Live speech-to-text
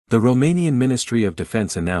The Romanian Ministry of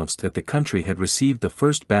Defense announced that the country had received the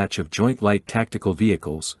first batch of Joint Light Tactical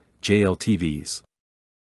Vehicles, JLTVs.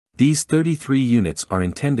 These 33 units are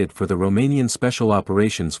intended for the Romanian Special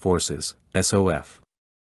Operations Forces, SOF.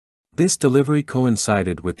 This delivery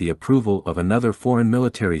coincided with the approval of another Foreign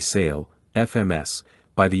Military Sale, FMS,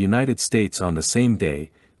 by the United States on the same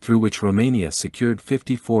day, through which Romania secured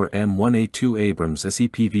 54 M1A2 Abrams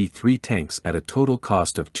SEPV-3 tanks at a total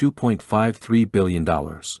cost of $2.53 billion.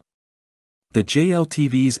 The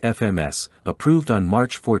JLTV's FMS, approved on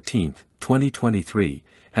March 14, 2023,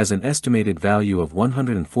 has an estimated value of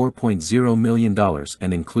 $104.0 million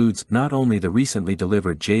and includes not only the recently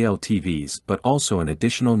delivered JLTVs but also an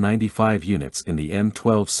additional 95 units in the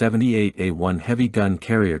M1278A1 heavy gun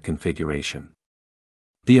carrier configuration.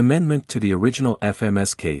 The amendment to the original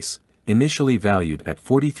FMS case, initially valued at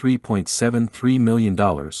 $43.73 million,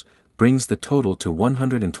 brings the total to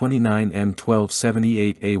 129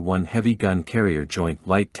 M1278A1 heavy gun carrier joint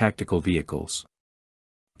light tactical vehicles.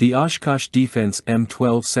 The Oshkosh Defense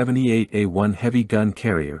M1278A1 heavy gun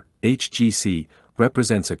carrier, HGC,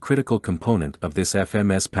 represents a critical component of this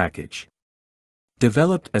FMS package.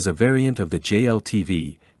 Developed as a variant of the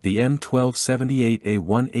JLTV, the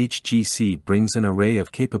M1278A1 HGC brings an array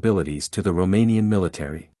of capabilities to the Romanian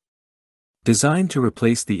military. Designed to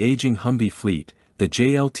replace the aging Humvee fleet, the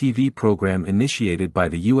JLTV program initiated by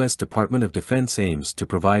the U.S. Department of Defense aims to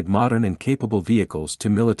provide modern and capable vehicles to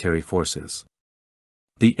military forces.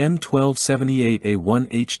 The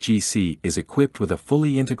M1278A1 HGC is equipped with a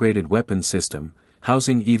fully integrated weapon system,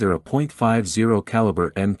 housing either a .50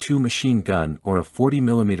 caliber M2 machine gun or a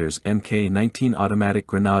 40mm Mk19 automatic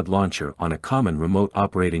grenade launcher on a common remote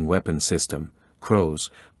operating weapon system,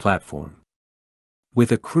 CROWS, platform.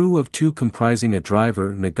 With a crew of 2 comprising a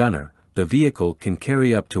driver and a gunner, the vehicle can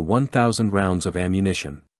carry up to 1,000 rounds of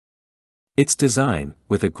ammunition. Its design,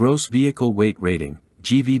 with a gross vehicle weight rating,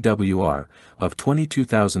 GVWR, of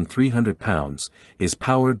 22,300 pounds, is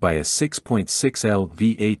powered by a 6.6L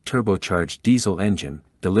V8 turbocharged diesel engine,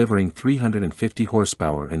 delivering 350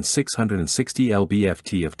 horsepower and 660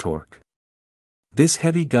 lb-ft of torque. This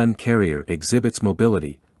heavy gun carrier exhibits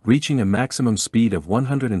mobility, reaching a maximum speed of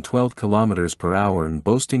 112 km per hour and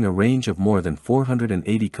boasting a range of more than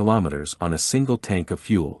 480 km on a single tank of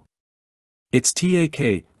fuel. Its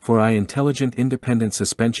TAK-4i intelligent independent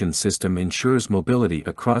suspension system ensures mobility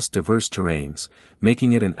across diverse terrains,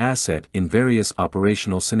 making it an asset in various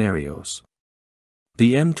operational scenarios.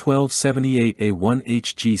 The M1278A1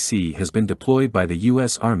 HGC has been deployed by the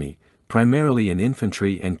U.S. Army, primarily in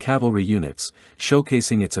infantry and cavalry units,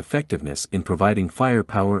 showcasing its effectiveness in providing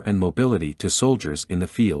firepower and mobility to soldiers in the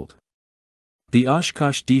field. The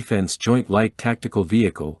Oshkosh Defense Joint Light Tactical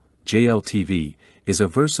Vehicle, JLTV, is a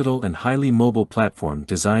versatile and highly mobile platform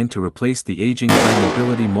designed to replace the aging High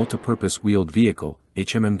Mobility Multipurpose Wheeled Vehicle,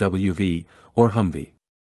 HMMWV, or Humvee.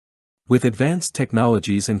 With advanced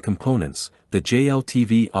technologies and components, the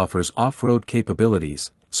JLTV offers off-road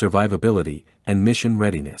capabilities, survivability, and mission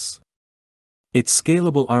readiness. Its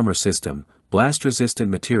scalable armor system, blast-resistant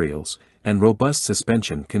materials, and robust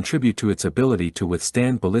suspension contribute to its ability to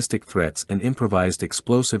withstand ballistic threats and improvised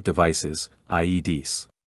explosive devices, IEDs.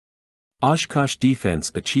 Oshkosh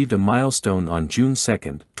Defense achieved a milestone on June 2,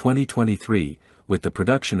 2023, with the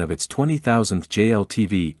production of its 20,000th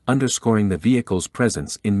JLTV, underscoring the vehicle's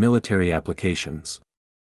presence in military applications.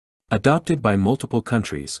 Adopted by multiple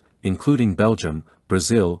countries, including Belgium,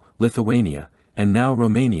 Brazil, Lithuania, and now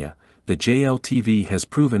Romania, the JLTV has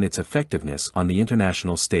proven its effectiveness on the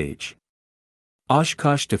international stage.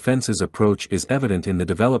 Oshkosh Defense's approach is evident in the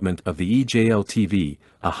development of the eJLTV,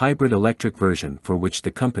 a hybrid electric version for which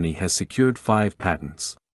the company has secured 5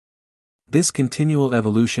 patents. This continual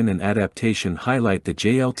evolution and adaptation highlight the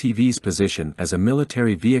JLTV's position as a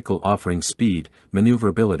military vehicle offering speed,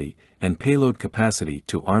 maneuverability, and payload capacity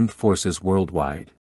to armed forces worldwide.